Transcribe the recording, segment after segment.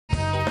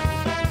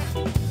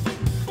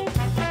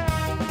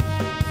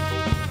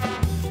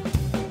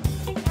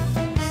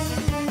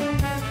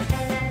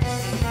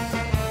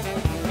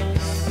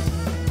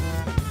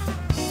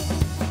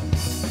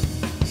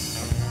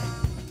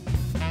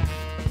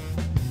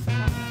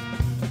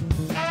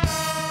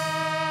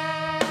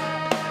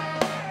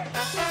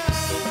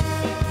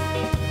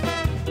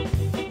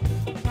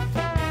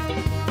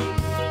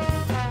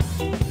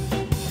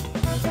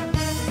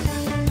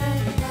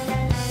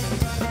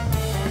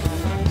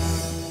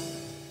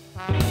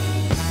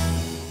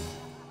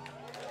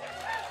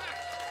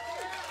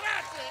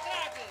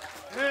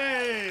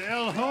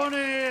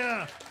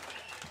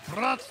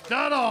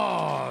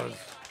Tostados.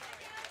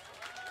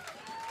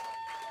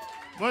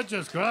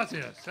 Muchas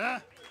gracias, ¿eh?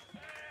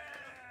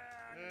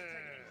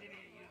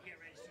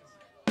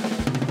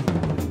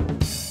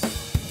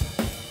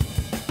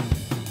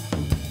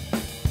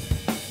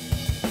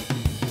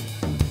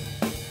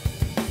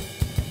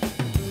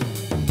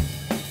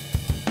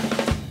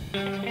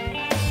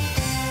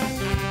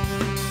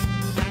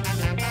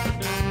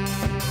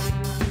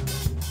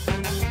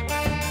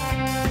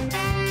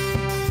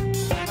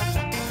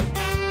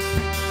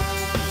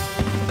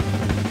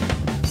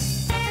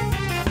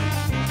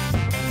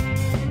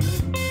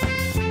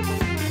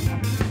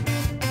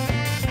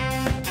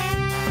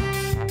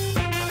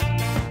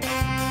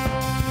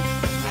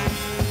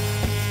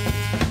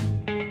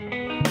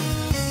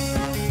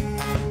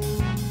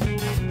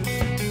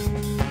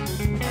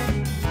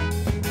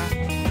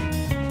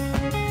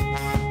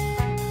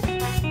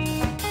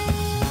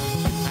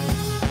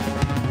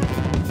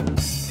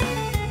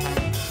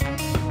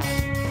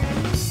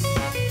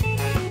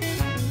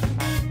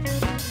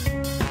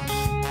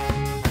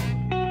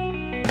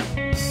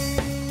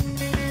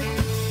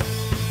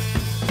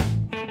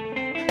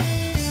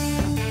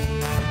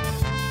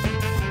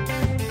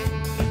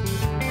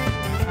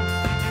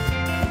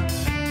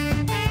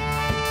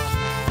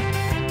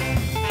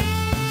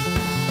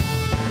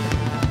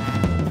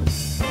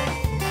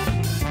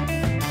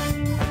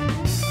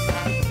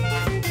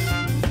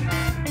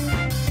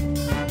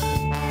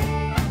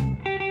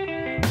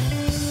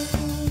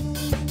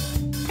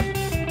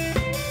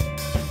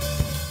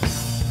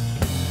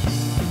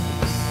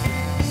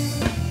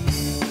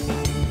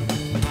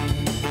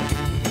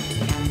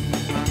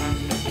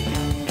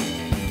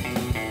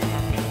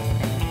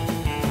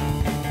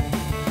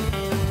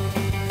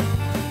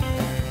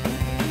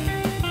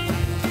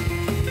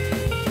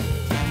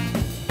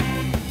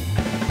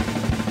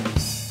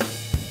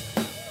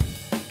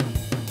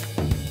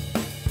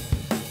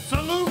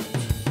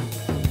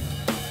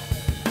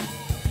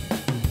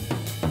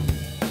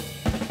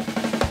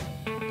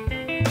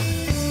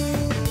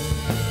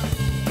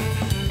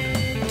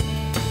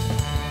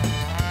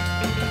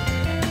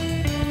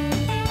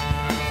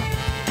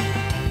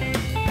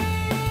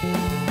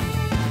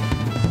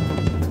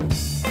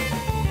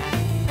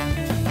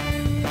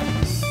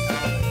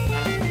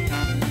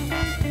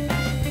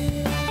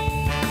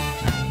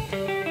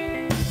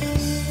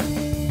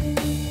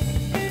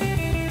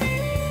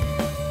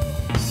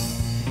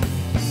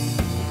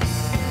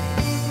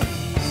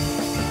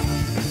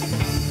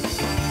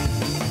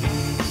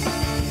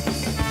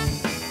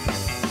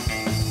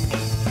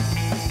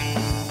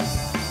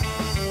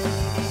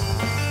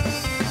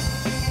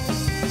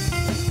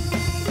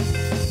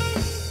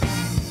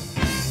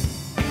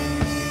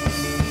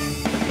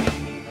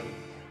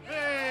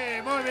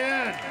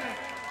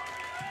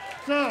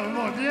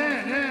 Muy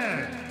bien,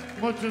 yeah.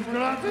 Muchas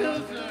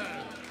gracias.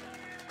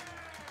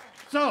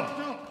 So,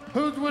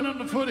 who's winning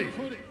the footy?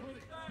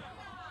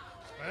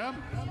 Spam?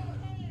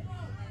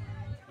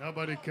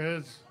 Nobody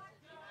cares.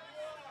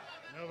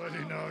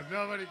 Nobody knows.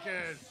 Nobody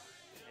cares.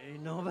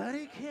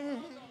 Nobody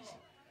cares.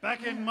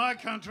 Back in my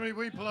country,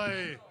 we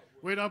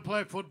don't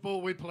play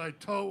football, we play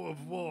toe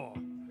of war.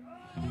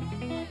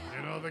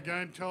 You know the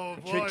game toe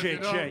of war?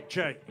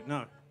 Jay.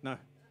 No. Oh,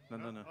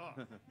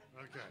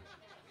 okay.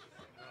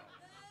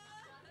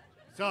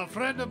 So a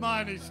friend of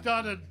mine, he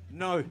started...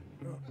 No.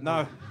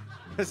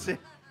 That's it.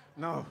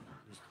 No.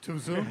 Too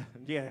soon?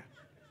 Yeah.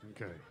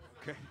 Okay.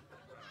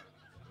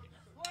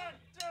 1,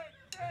 2,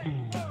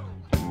 3, 4.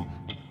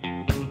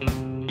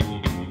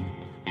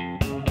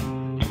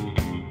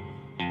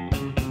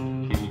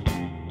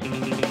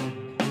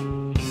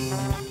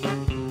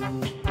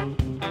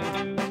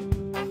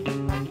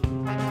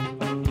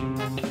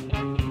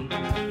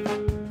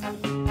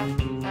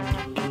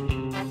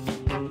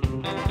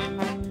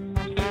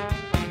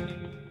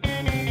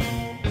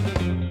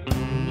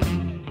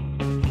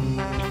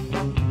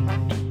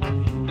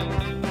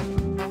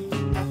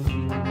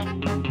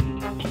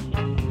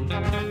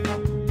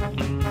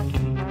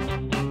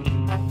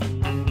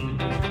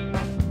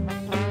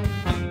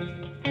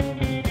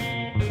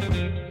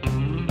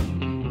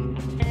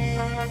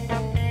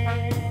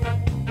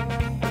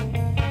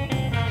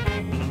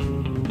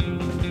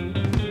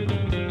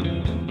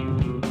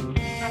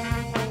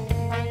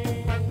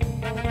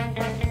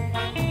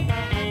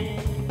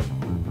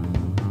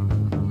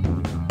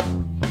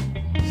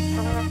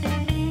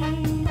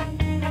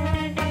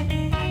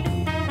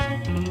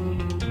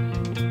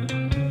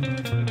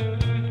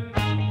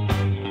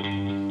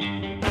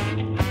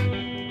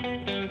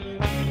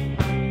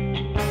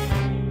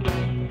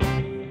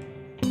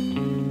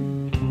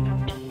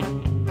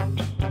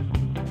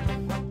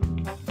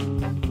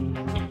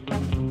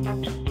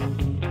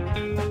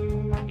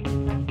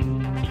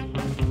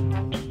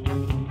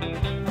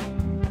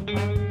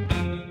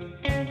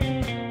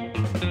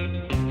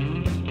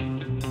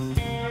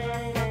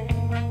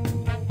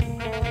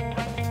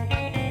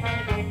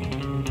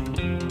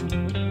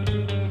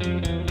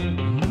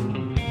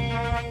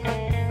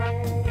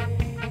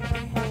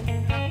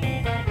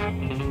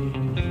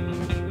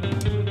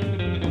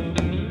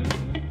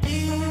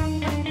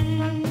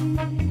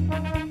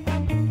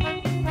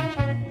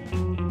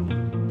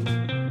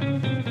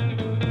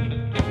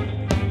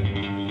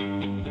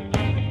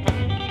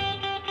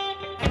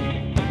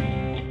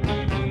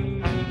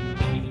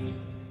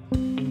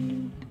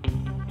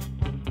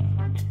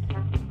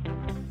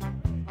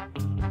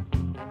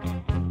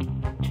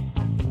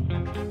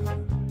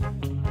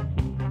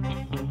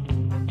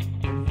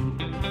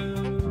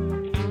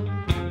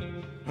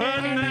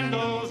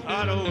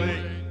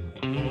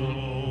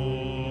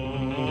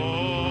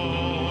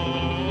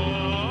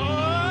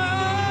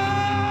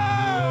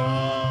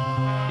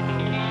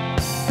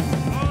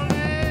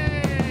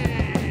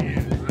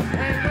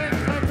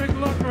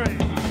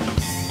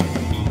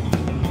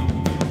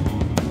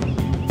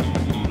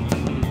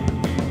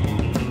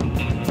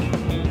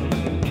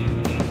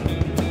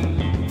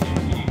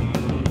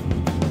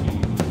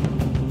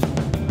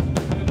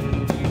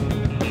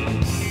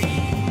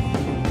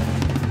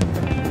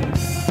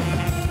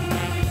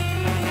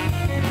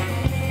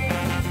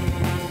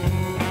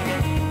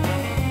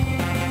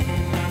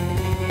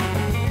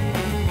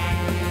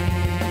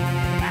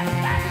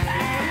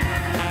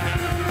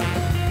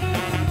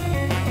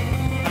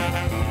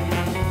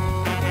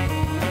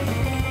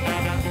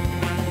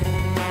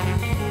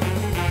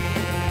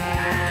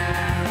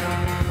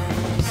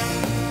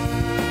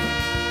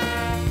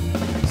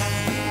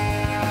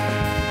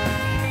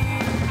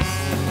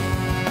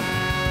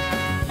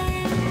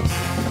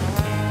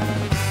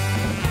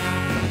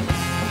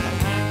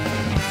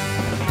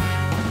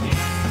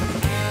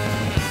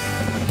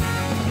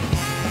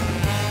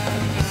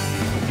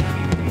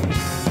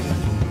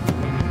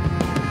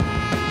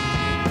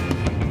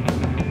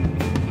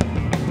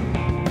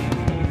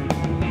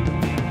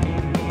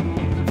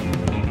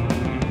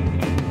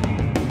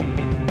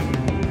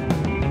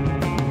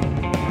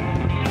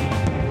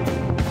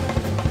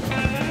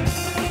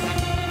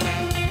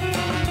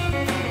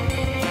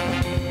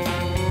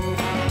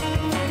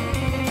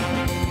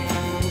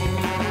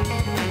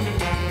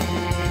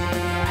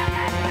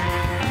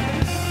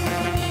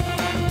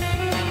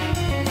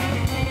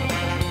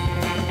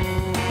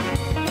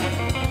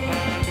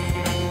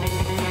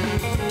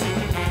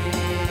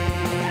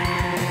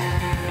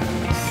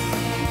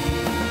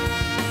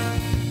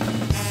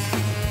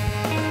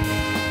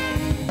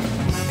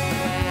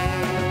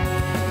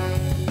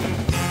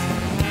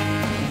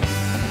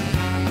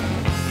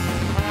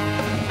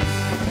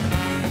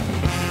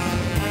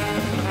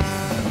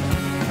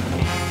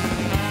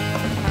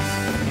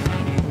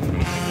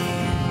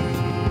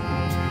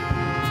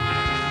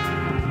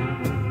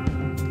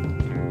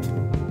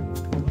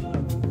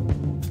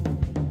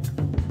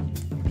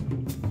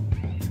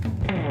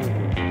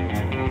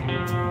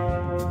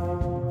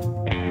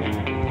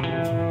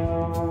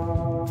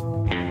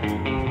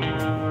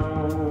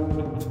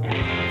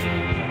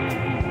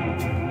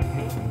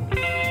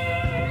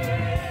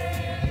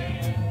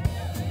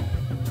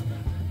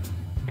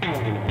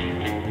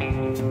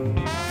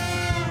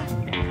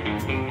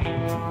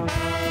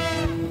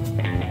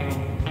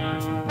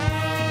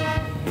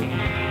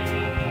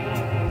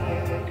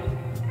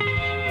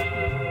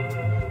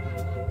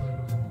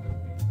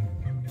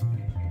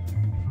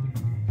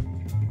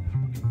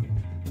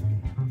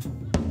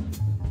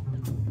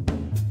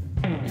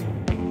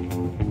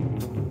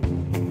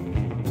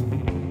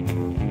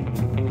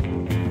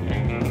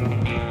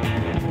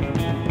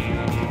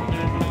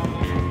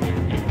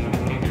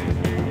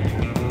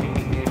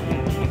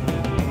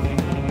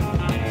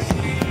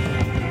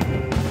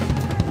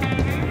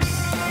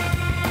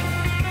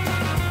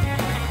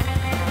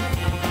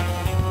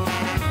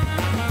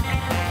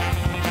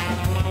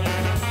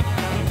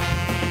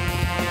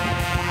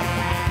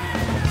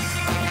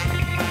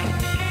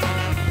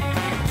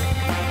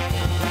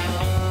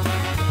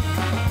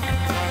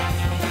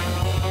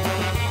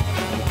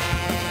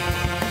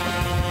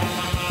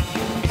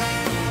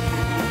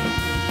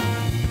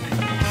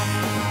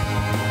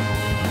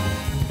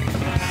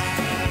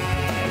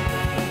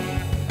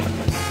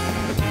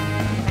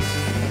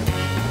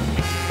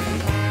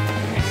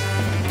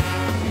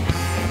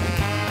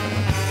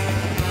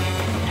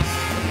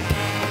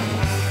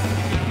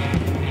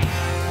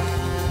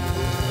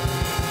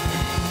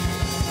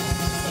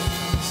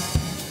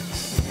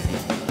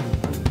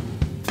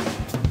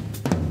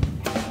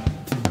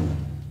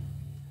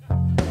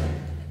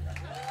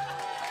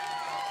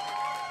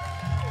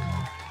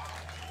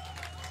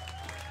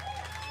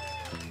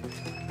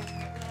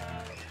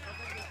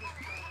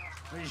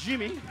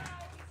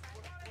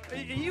 Are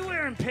you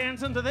wearing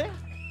pants under there?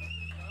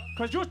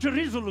 Because your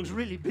chorizo looks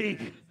really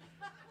big.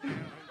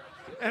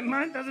 And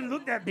mine doesn't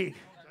look that big.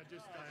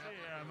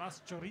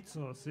 Más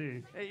chorizo,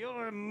 sí. Hey,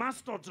 you're a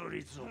master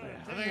chorizo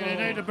there. I think they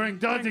need to bring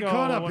Dodgy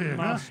Cod up here,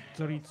 huh? Más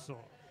chorizo.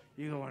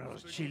 You got one of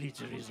those chili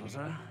chorizos,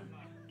 huh? Okay.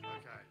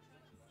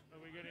 Are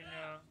we getting,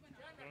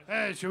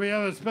 Hey, should we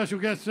have a special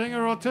guest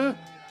singer or two?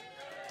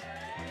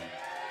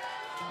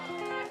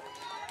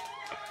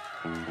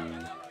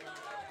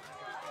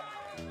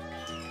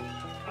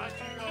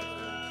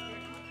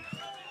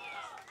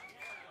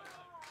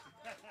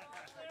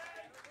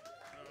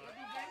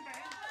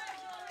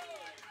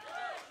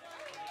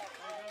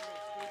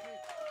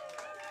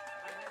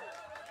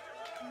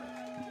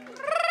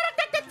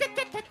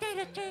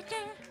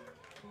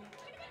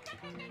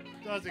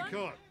 Dodgy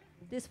Cod.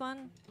 This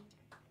one.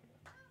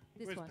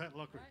 This Where's one. Pat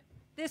Lockery?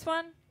 This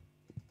one.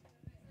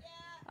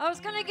 I was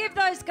going to give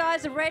those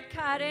guys a red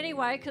card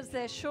anyway because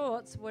their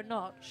shorts were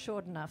not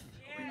short enough.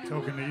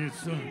 Talking to you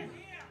soon.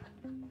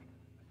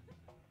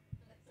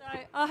 So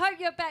I hope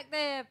you're back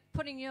there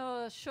putting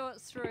your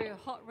shorts through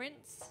hot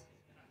rinse.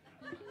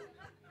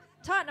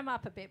 Tighten them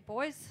up a bit,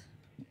 boys.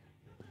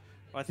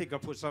 I think I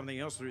put something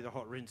else through the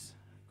hot rinse.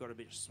 Got a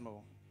bit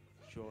small.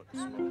 Short,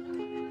 small.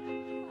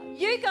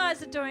 You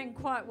guys are doing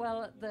quite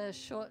well at the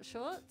short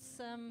shorts.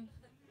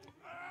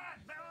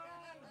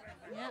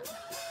 Yeah.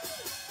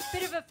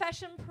 Bit of a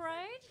fashion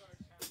parade.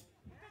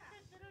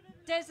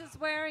 Des is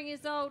wearing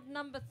his old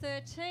number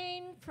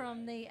 13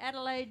 from the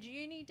Adelaide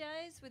uni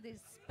days with his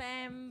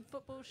Spam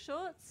football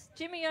shorts.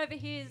 Jimmy over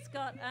here's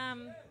got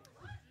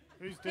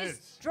Who's Des?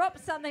 he's dropped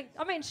something.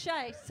 I mean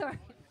Shay, sorry.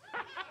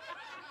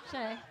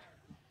 Shay.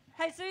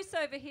 Jesus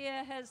over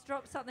here has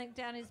dropped something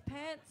down his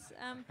pants.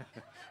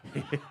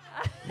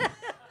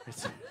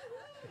 It's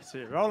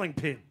a rolling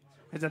pin.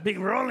 It's a big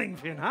rolling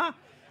pin, huh?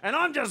 And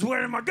I'm just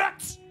wearing my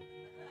guts.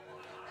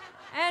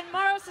 And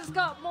Morris has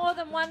got more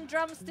than one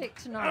drumstick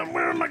tonight. I'm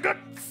wearing my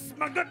guts,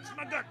 my guts,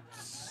 my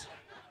guts.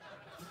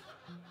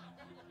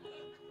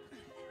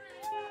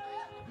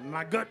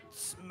 My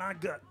guts, my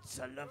guts.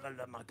 I love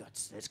my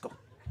guts. Let's go.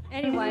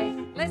 Anyway,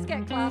 let's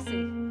get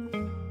classy.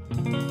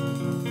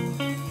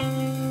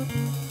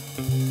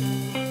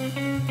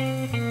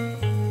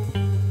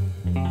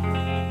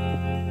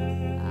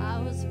 I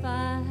was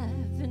 5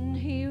 and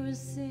he was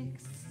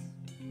 6.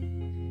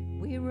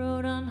 We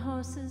rode on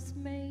horses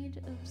made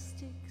of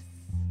sticks.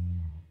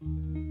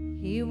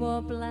 He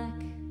wore black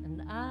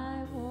and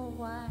I wore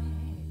white,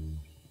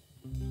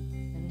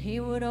 and he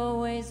would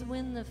always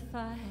win the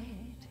fight.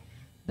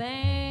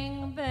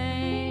 Bang,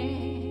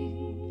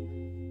 bang,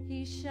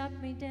 he shot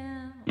me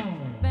down.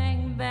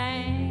 Bang,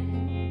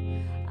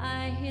 bang,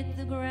 I hit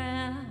the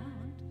ground.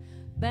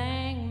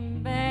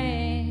 Bang,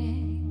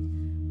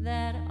 bang,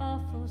 that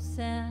awful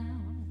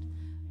sound.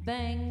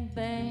 Bang,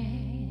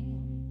 bang,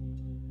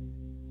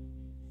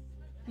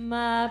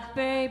 my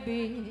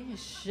baby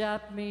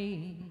shot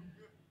me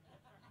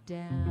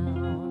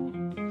down.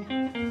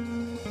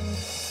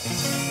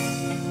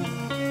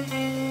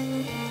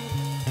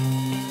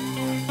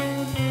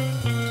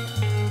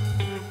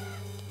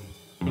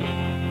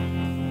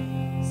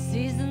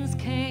 Seasons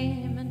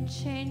came and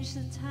changed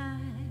the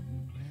time.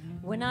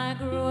 When I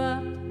grew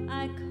up,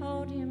 I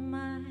called him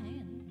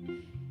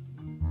mine.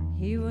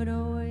 He would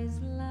always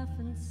laugh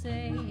and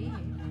say,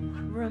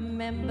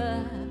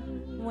 remember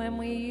when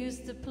we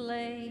used to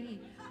play?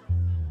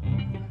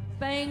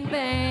 Bang,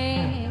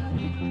 bang,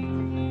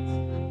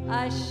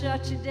 I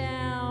shut you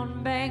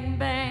down. Bang,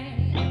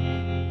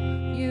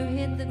 bang, you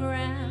hit the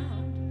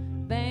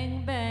ground.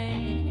 Bang,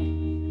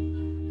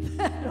 bang,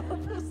 that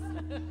awful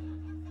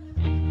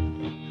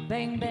sound.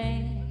 Bang,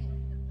 bang,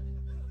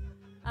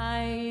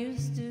 I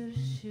used to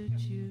shoot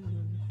you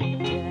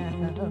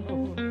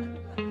down.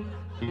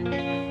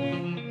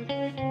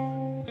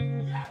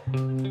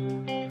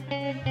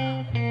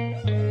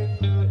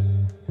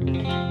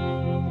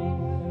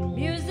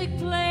 Music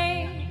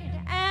played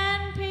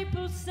and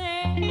people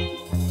sang.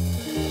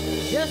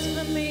 Just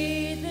for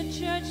me the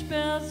church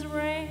bells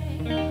rang.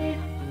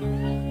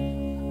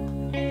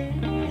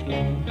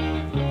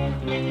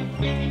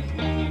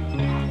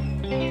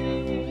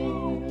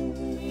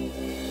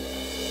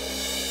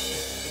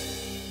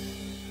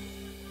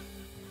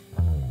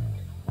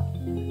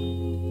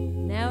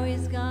 Now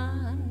he's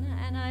gone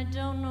and I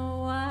don't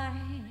know why.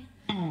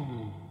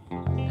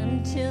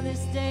 Until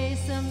this day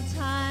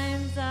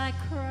sometimes I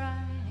cry.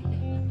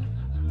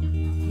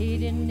 He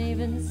didn't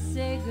even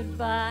say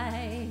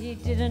goodbye. He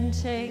didn't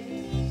take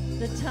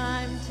the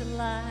time to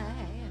lie.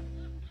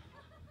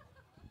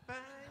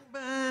 Bang,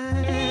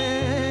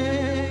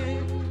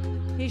 bang.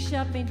 He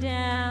shut me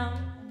down.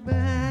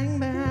 Bang,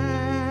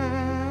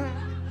 bang.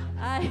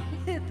 I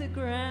hit the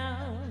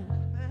ground.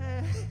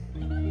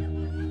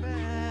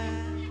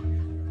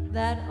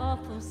 That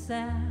awful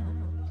sound.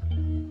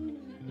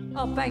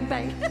 Oh, bang,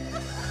 bang.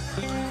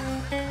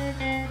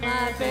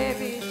 My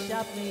baby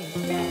shut me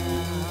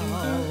down.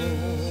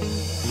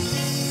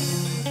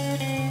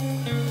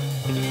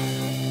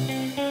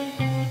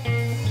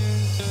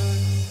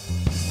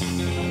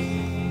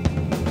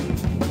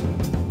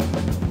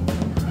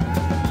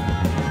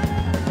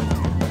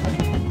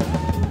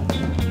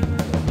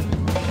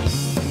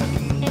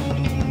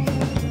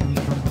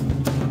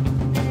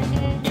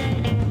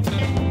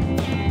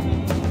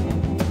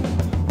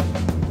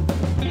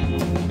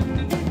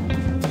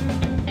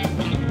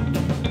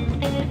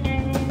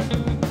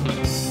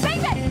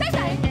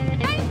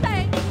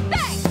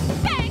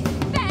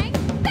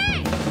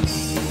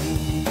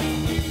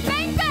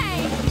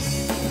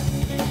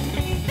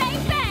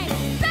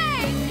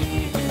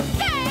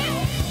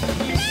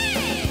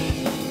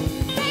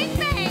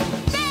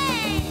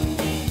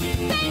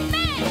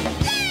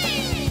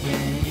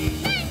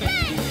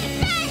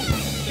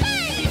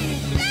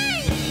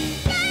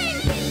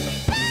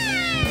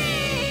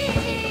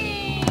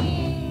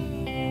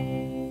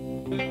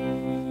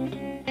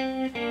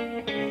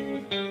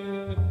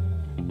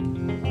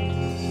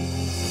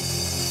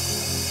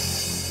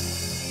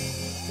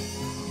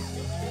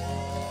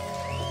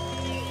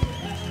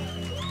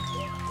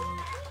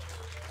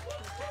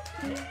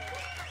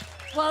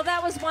 Well,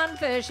 that was one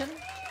version.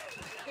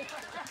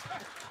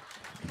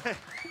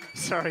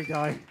 Sorry,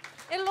 guy.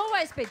 It'll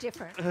always be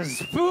different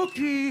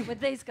Spooky. with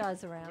these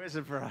guys around. Where's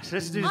it for us?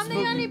 Let's do I'm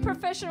spooky. the only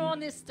professional on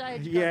this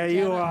stage. Yeah, goddammit.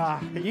 you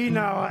are. You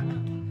know it.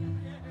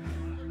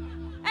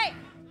 Hey,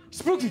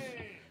 Spooky.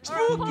 all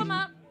right, pull Spooky. them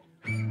up.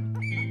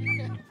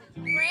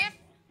 Ref.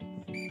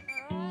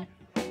 All right.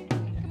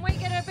 Can we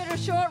get a bit of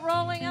short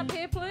rolling up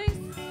here, please?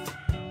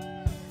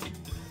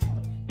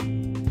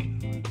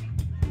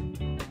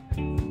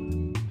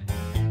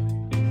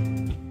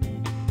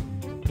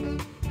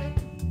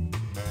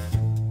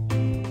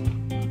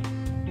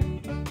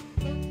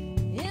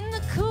 In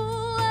the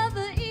cool of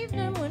the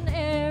evening when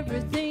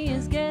everything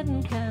is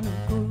getting kind of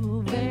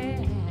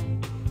groovy,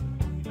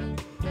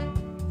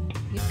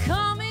 you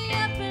call me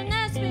up and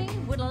ask me,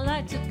 would I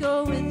like to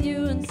go with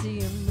you and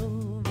see a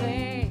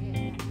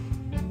movie?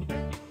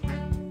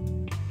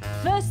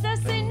 First I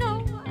say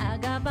no, I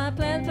got my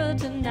plan for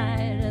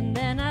tonight, and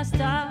then I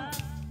stop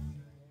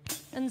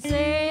and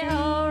say,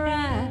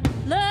 alright,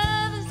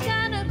 love is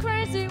kind of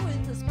crazy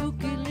with a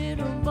spooky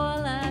little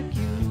boy like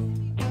you.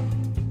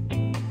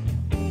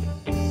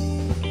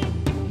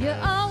 You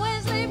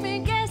always leave me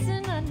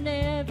guessing, I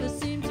never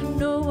seem to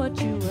know what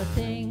you are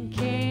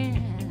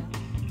thinking.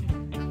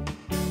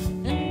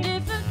 And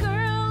if a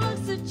girl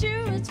looks at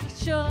you, it's for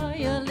sure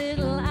your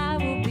little eye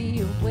will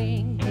be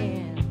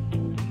winking.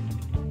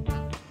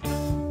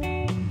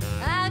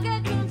 I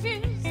get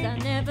confused, I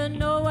never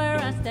know where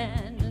I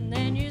stand, and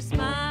then you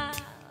smile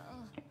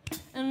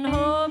and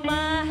hold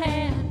my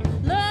hand.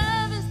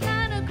 Love is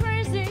kind of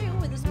crazy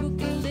with a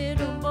spooky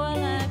little boy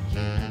like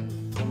you.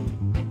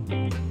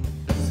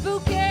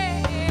 Spooky.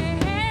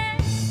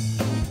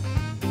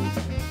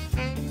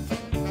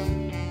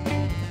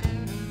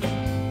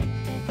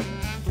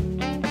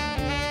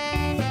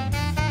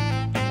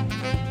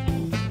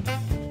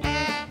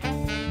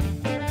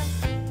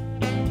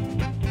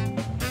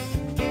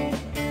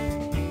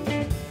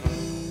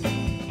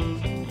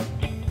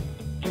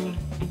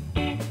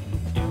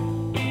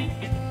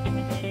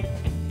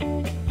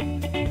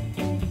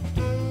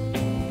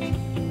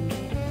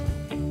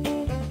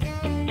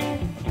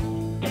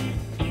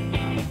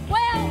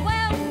 Well,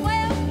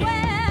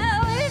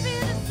 if you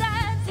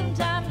decide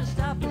sometime to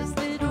stop this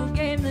little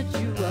game that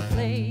you are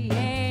playing,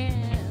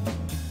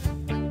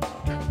 I'm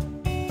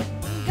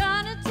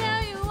gonna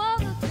tell you all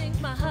the things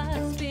my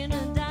heart's been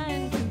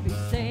dying to be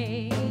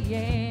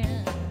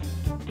saying.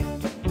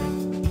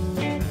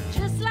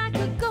 Just like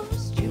a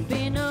ghost, you've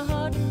been a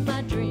haunting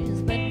my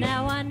dreams, but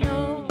now I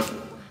know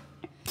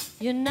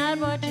you're not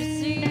what you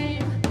seem.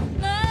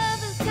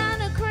 Love is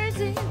kind of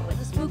crazy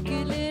with a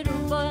spooky little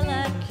boy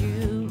like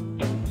you.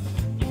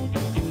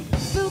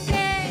 Spooky.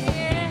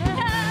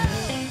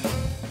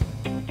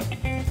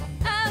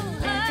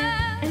 Oh,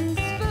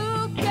 spooky.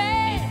 Spooky.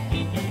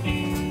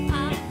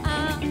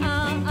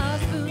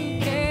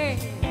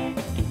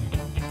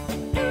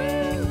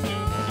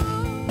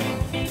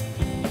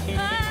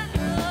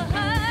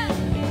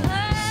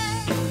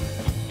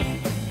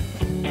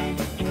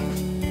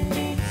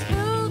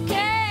 Ooh.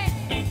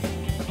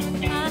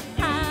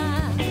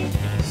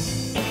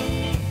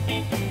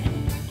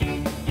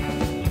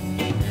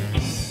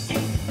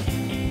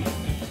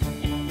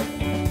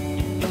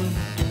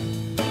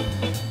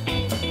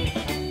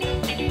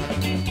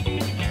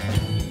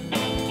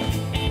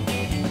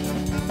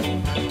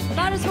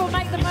 Might as well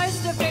make the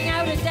most of being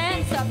able to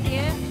dance up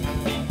here.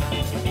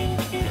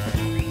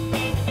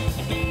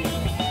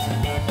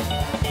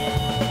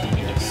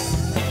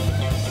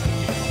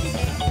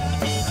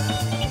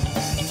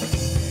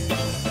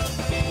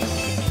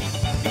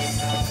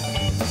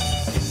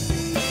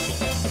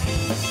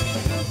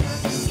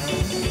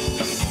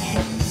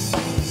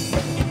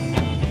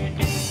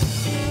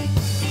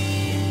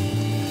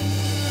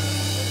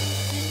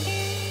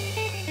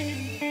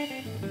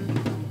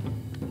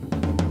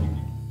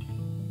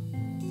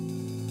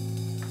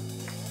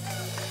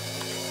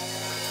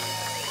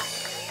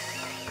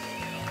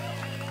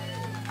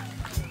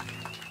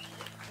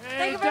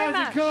 Thank you very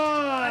much.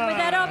 And with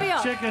that, I'll be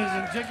off. Chicas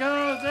and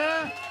chicos,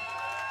 eh?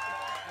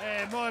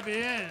 Muy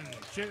bien.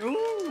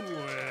 Ooh,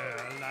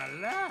 la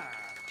la.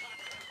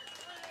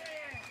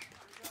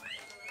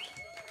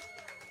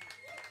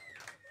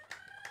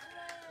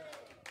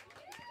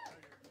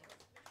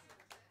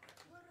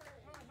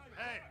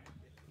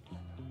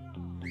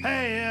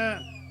 Hey,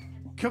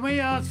 can we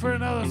ask for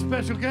another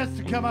special guest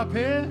to come up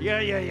here?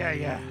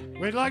 Yeah.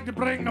 We'd like to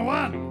bring the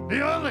one,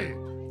 the only,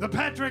 the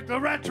Patrick, the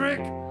Ratrick,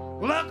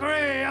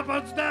 Lockery up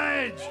on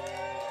stage.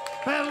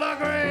 Pat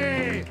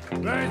Lockery,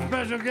 very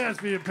special guest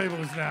for you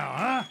peoples now,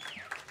 huh?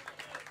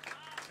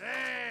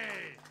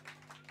 Hey,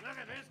 look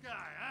at this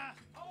guy, huh?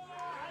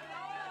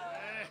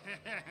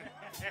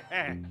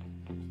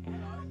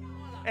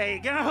 Hey,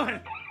 you going?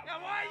 How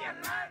are you,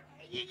 lad?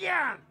 You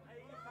going?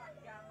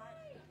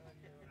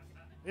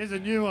 Here's a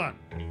new one.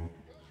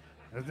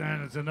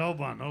 And it's an old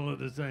one all at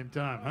the same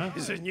time, huh?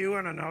 It's a new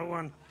one, an old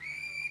one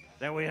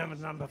that we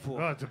haven't done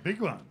before. Oh, it's a big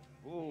one.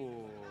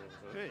 Oh,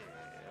 hey.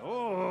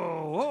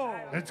 Oh.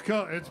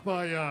 It's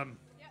by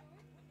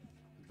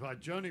by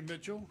Joni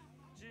Mitchell.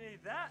 Do you need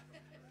that?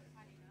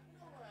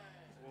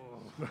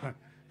 Yeah.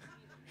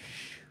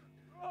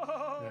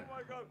 Oh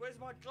my God, where's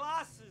my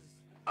glasses?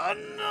 Oh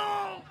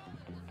no!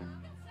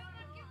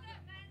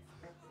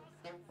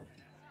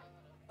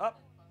 Up,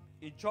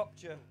 you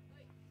dropped your.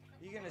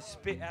 You gonna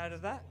spit out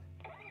of that?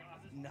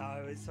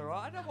 No, it's all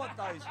right. I don't want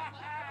those.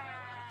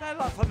 They're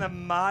like from the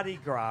Mardi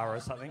Gras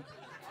or something.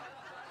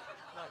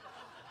 Like,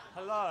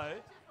 hello,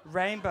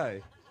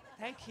 rainbow.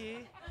 Thank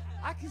you.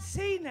 I can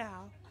see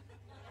now.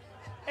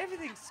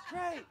 Everything's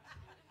great.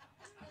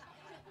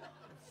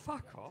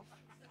 Fuck off.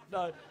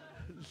 No,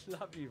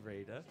 love you,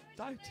 Rita.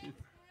 Don't you?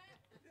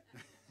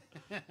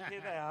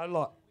 Here they are,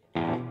 like.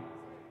 I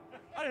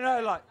don't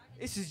know, like,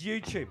 this is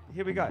YouTube.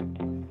 Here we go.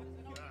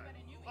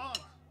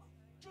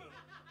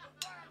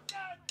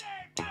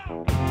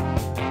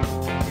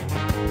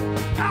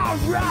 All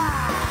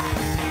right!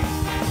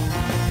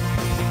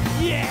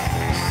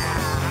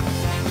 Yeah!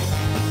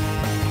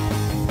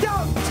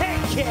 Don't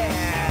take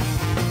care!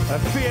 I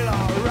feel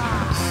all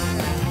right!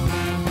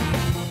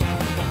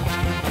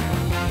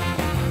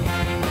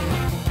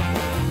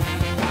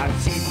 I'm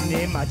sitting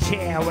in my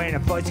chair when a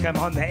voice come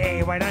on the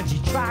air. Why don't you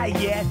try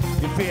it?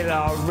 You feel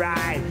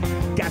alright.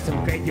 Got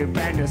some great new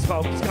brand of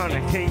smoke. It's gonna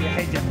kill your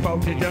head, your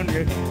focus on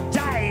your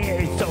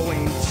diet. So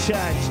in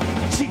church,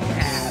 she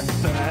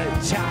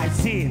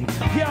advertising.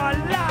 You're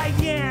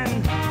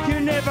lying.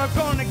 You're never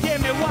gonna give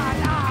me what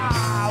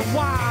I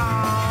want.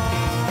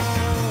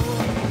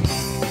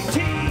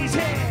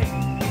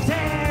 Teasing,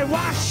 they're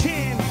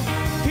washing.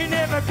 You're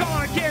never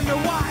gonna give me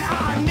what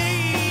I need.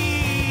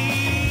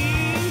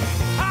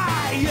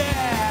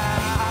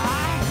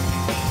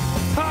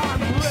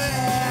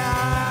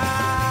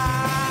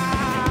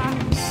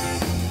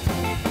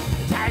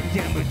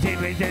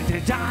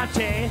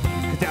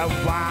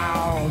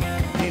 Wow,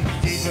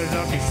 this was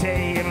what you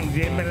say, and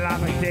give me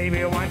love and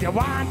baby, want you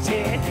want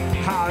it.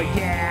 Oh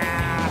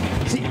yeah,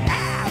 the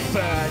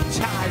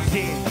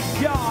advertising,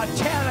 you're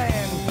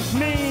telling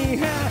me,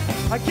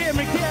 give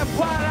me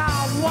what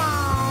I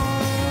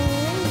want.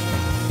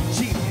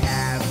 The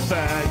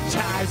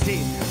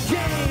advertising,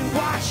 game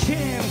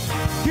washing,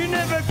 you're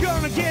never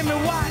gonna give me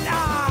what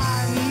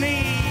I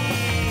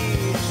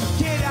need.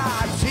 Did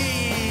I see?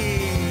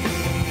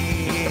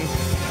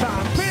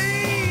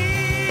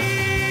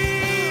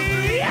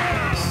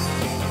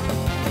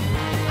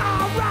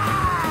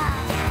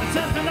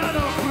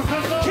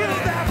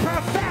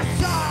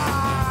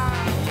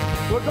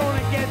 We're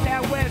gonna get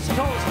that West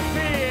Coast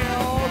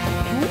feel.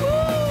 Woo!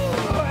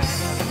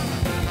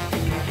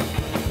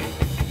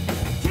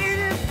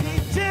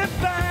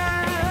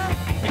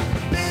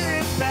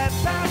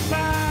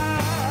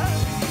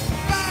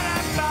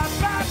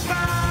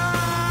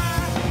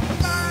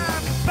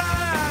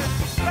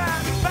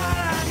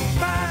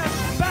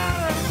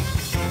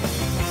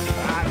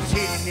 I'm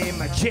sitting in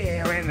my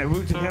chair and the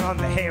roots are on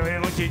the hair,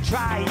 and once you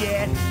try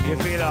it, you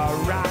feel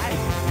alright.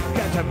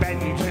 Got some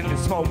bad news in the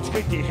smoke,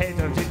 stick your head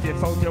up to the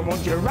phone,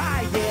 won't you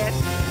ride it?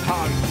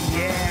 Oh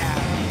yeah,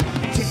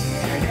 did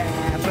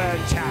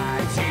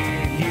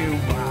advertising, you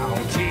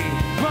won't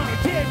wanna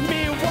give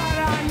me what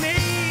I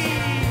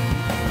need.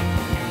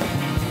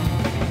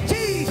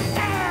 The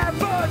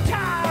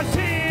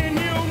advertising,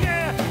 you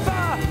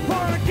never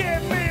wanna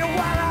give me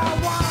what I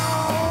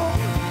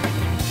want.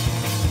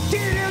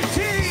 Did you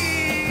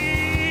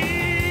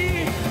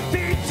see?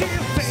 Did you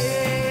feel?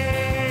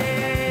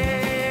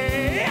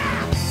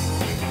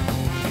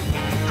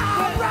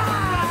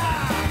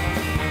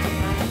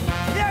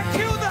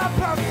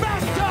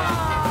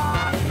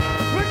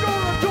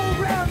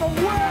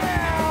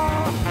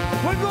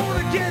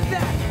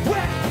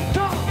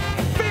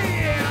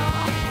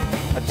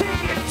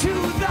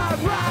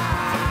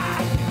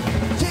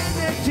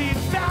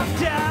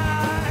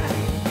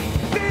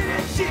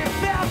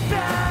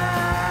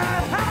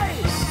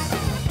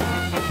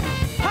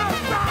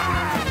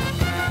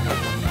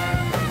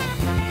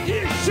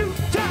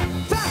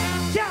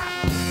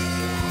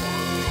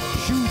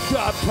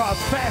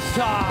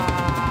 Professor!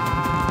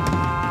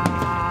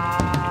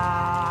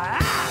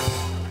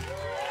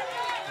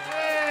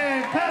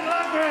 Hey, Pat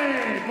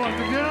Lundgren! Boys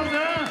and girls,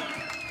 huh?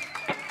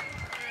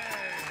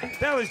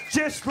 That was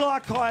just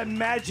like I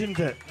imagined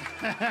it.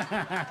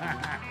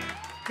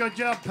 Good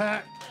job,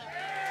 Pat.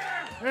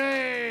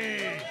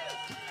 Hey!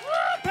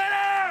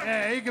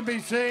 Yeah, he can be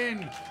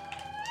seen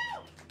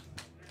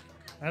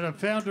at a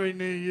foundry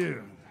near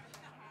you.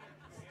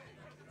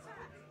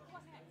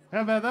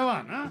 How about that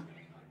one, huh?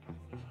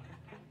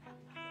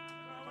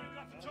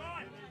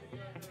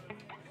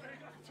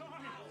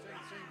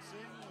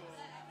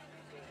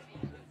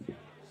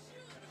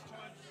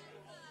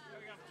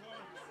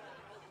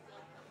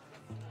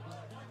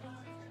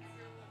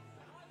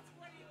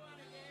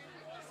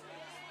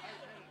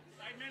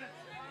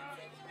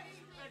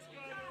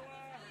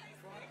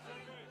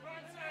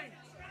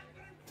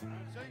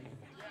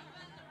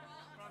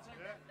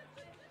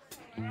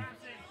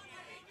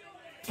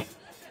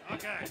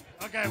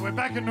 Okay, we're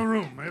back in the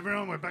room.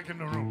 Everyone, we're back in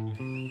the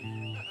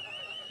room.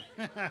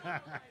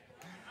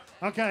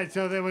 Okay,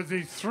 so there was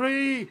these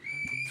three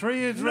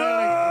 3 Israeli.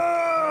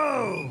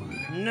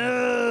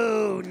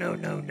 No! No, no,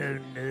 no, no,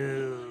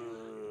 no.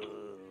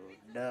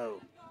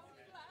 No.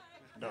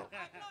 No.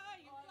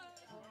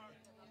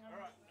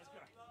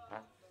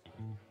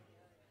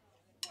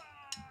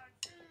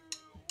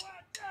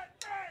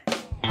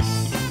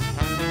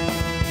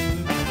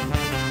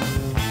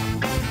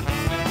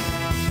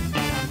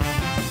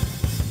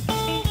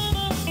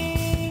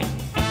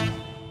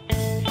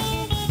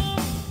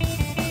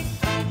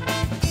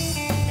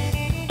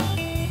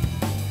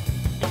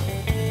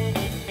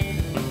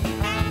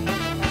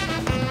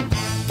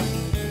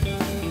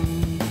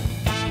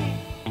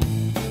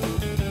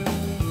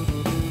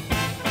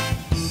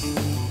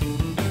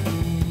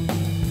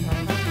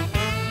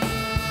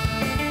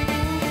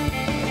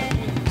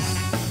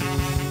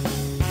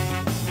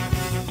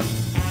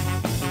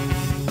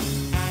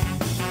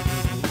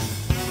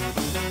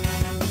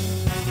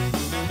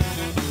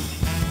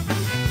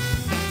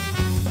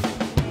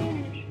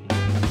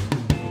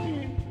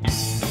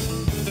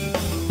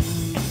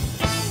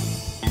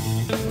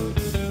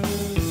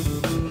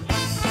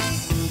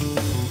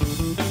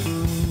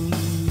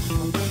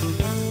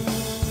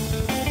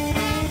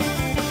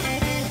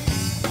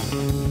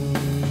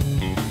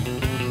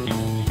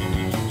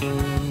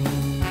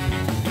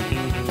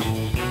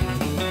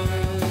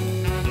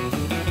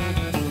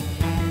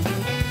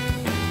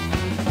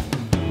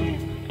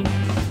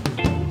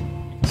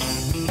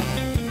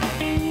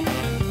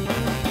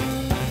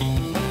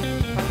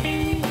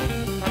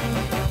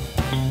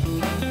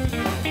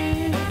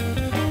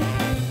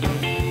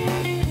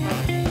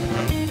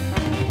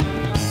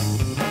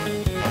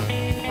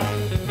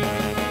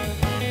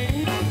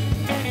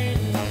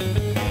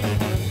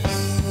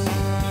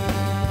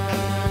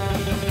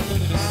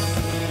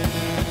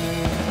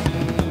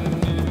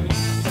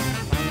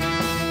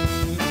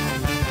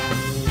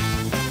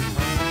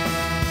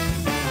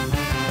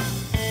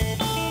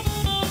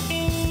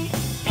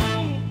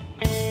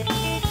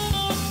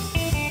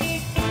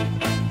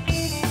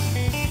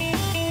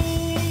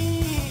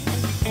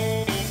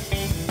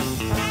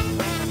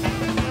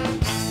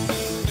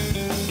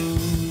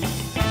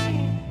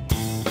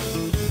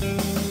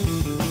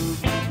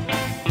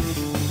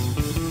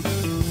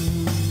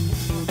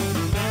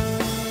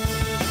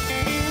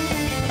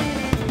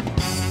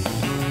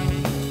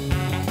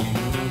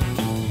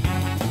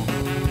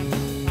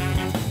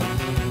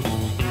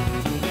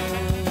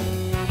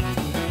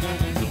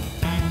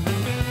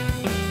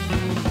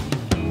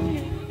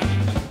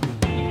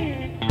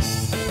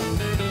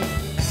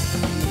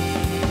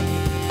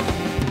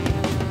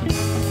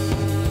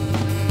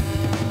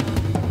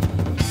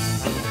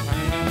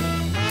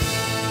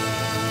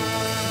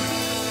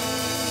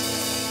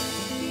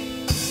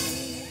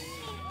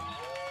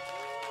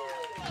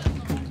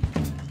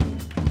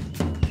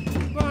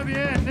 Well,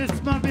 yeah,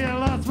 this might be our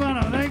last one,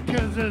 I think,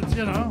 because it's,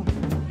 you know,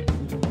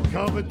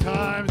 COVID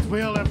times.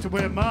 We all have to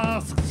wear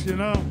masks, you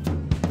know.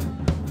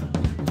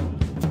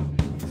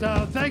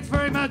 So thanks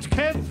very much,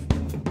 Kev.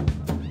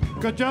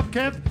 Good job,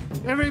 Kev.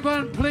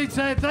 Everyone, please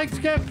say thanks,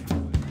 Kev.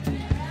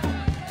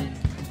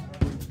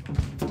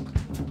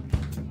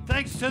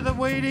 Thanks to the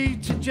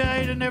Wheaty, to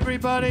Jade and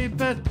everybody.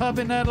 Best pub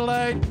in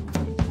Adelaide.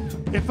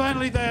 If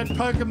only they had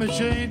poker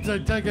machines,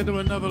 they'd take it to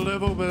another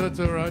level, but that's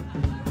all right.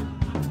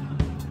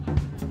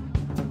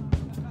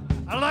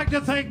 I'd like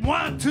to thank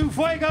One Two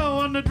Fuego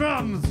on the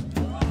drums.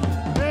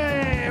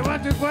 Hey,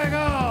 One Two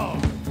Fuego.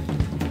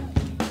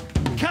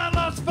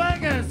 Carlos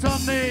Vegas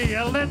on the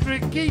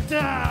electric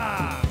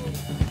guitar.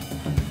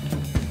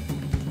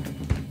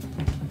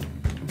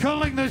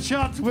 Calling the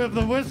shots with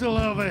the whistle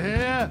over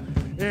here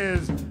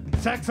is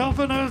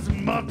saxophonist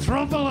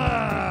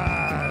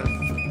Metropolis.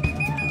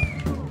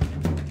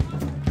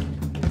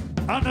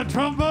 On the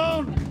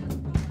trombone,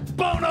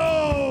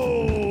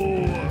 Bono.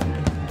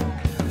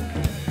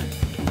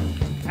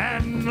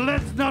 And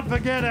let's not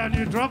forget our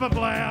new trumpet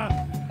player,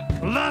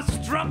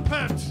 Last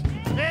Trumpet.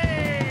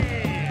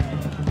 Hey!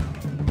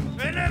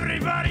 And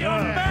everybody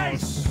on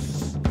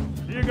bass.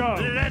 Here you go.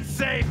 Let's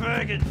say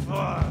Fergus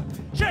for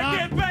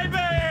Check it, baby!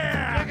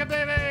 Check it,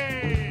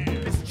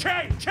 baby! It's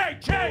Che!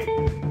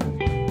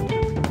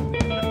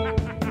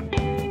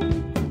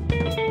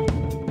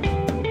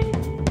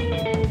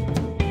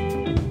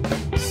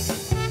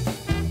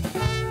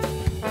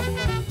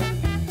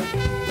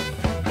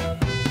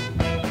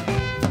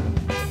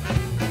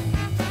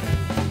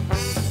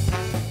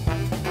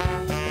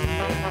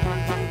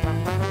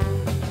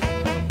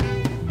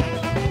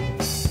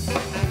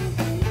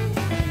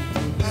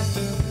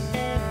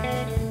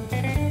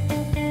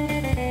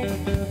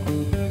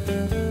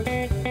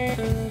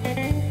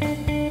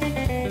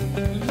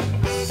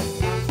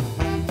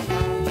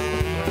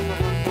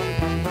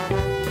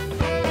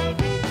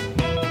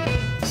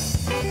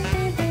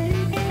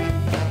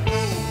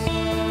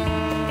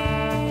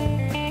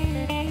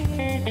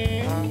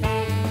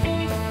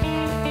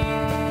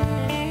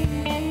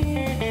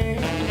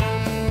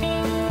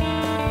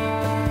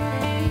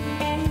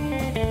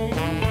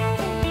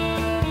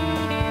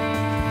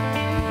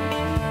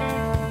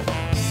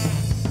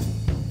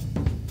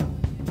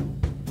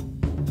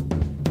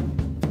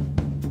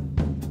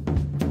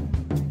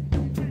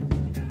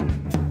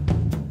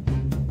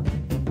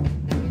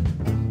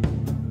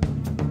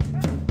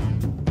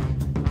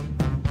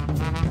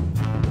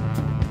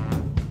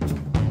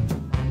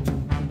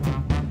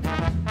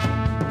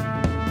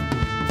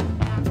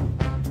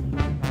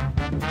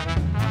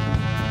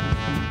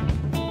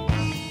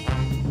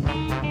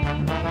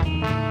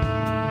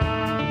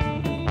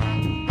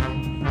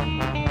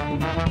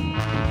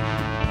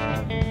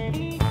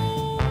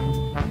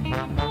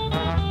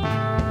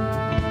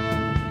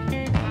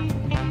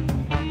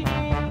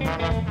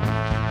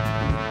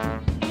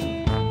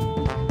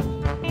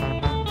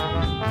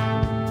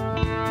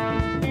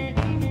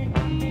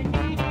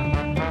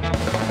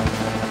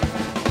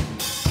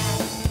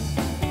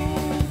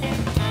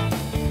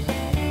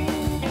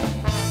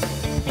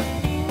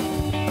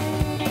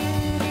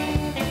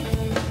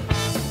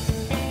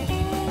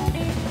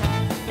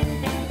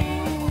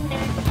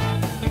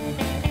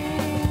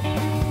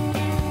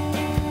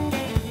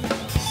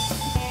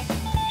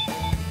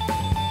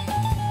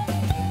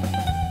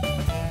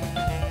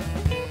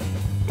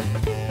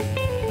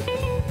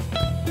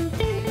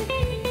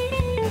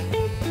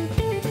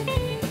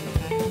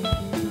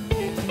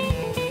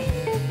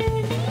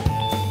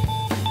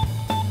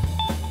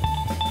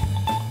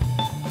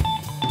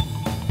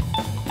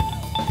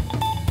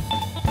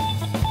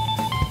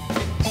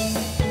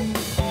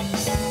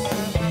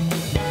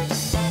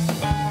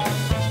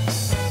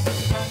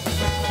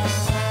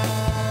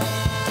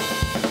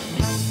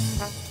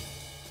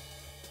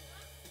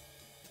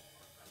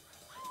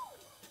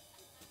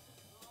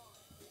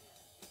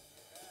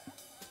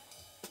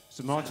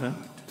 it my turn?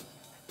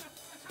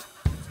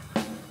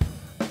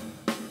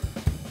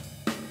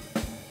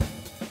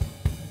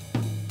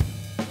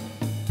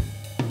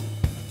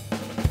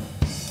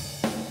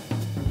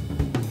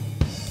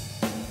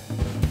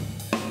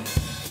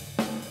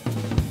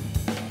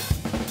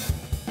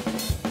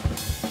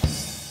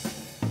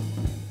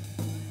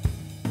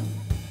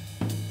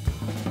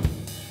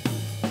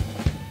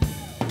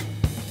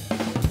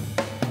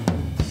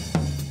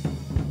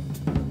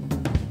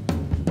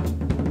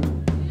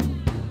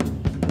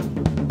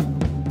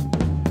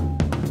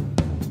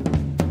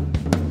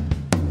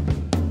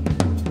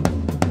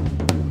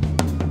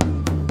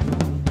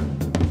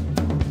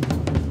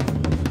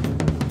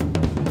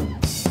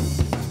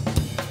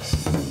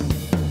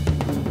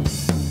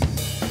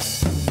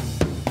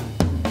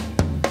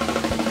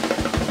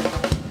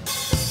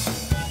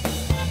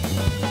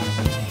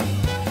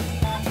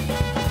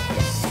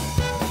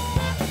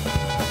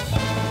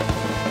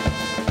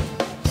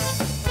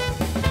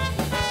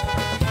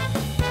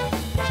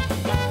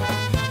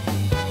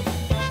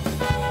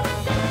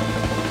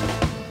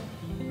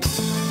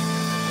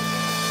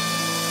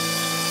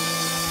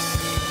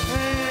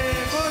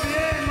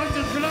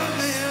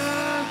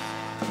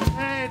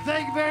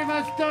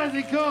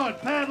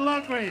 Pat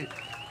Lockery,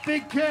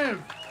 Big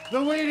Kev, the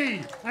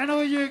Wheaty, and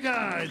all you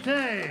guys.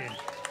 Hey,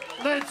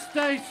 let's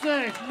stay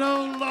safe.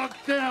 No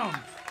lockdown.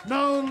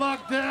 No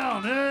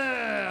lockdown.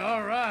 Yeah,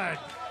 all right.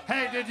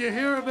 Hey, did you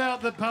hear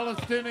about the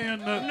Palestinian...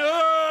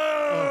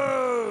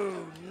 No!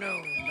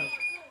 No.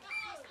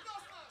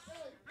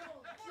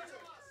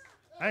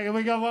 Hey,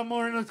 we got one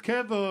more in this,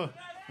 Kev? Or...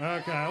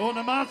 Okay,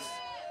 una más.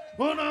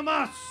 Una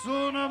más.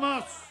 Una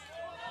más.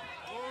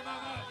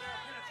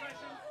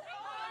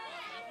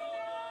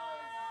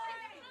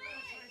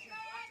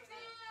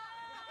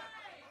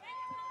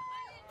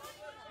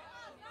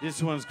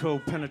 This one's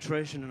called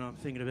Penetration, and I'm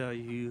thinking about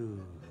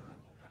you.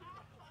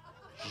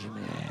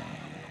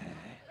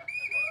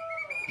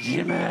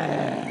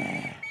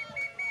 Jimmy.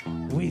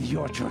 With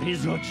your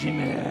chorizo,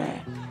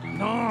 Jimmy.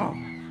 No,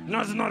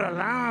 it's not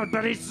allowed,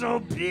 but it's so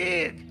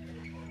big.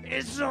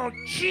 It's so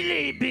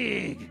chilly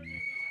big.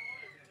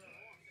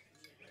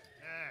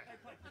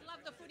 I love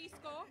the footy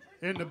score.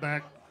 In the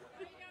back.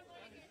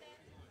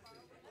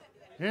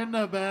 In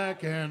the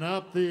back and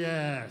up the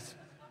ass.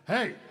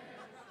 Hey.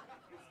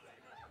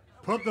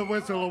 Put the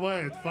whistle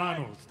away. It's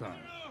finals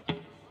time.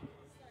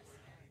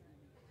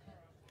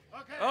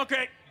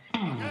 Okay.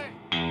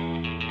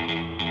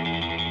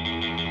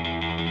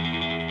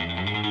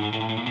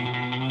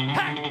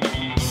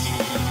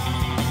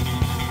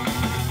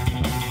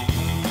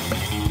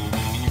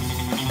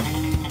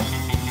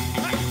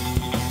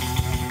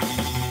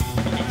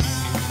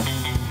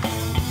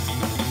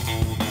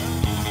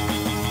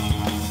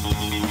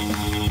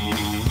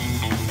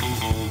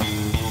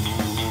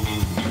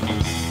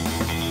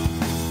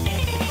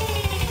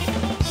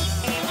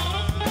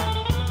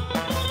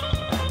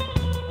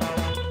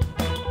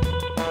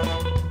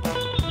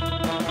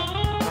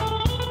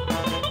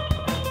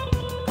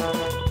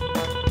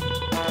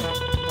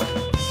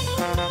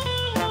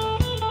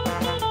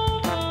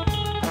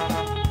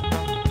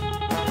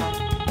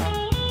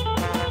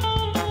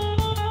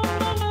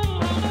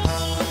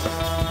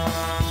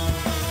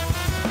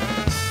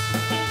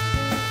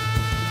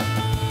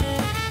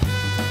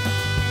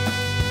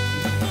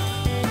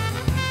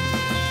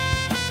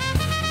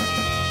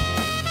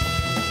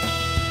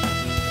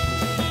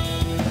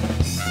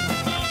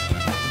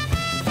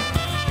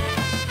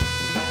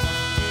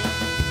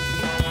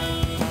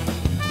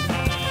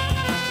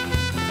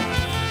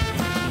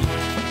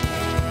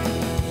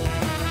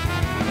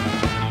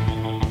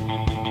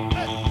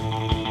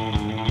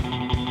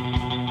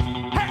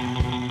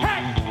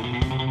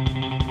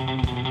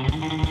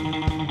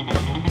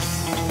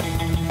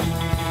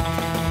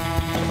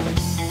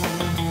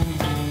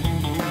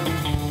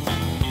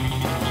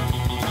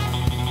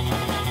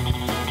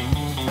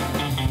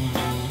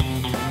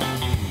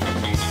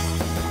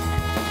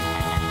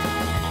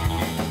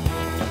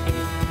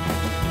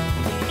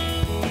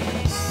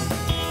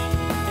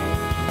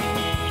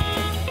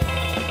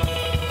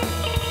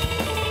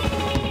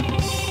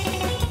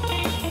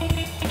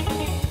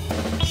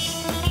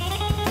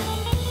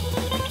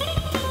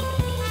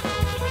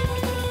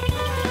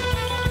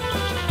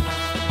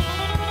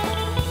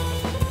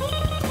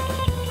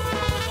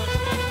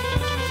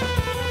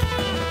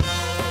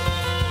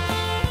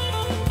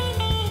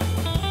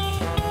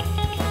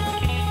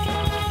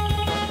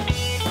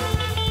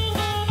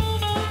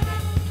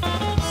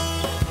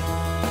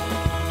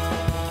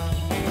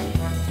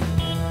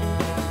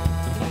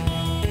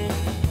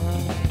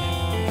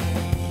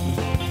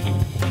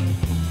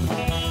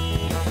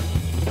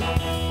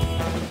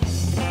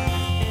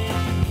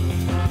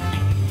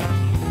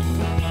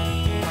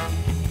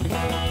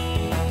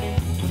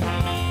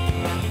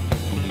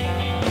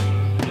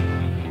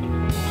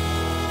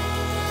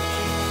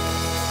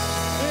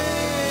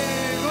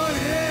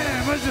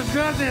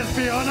 Gracias,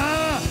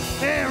 Fiona.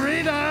 Hey,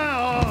 Rita.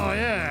 Oh,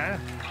 yeah.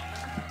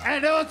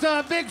 And also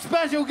a big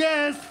special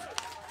guest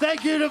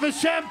Thank you to the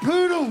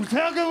Shampoodles.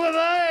 How good were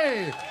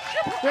they?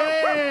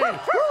 Hey.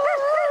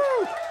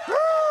 Woo! Woo!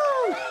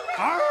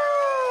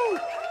 Oh!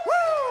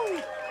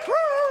 Woo!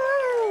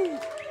 Woo!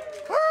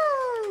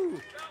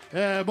 Woo!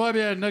 Yeah,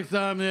 bye, next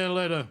time, yeah,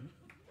 later.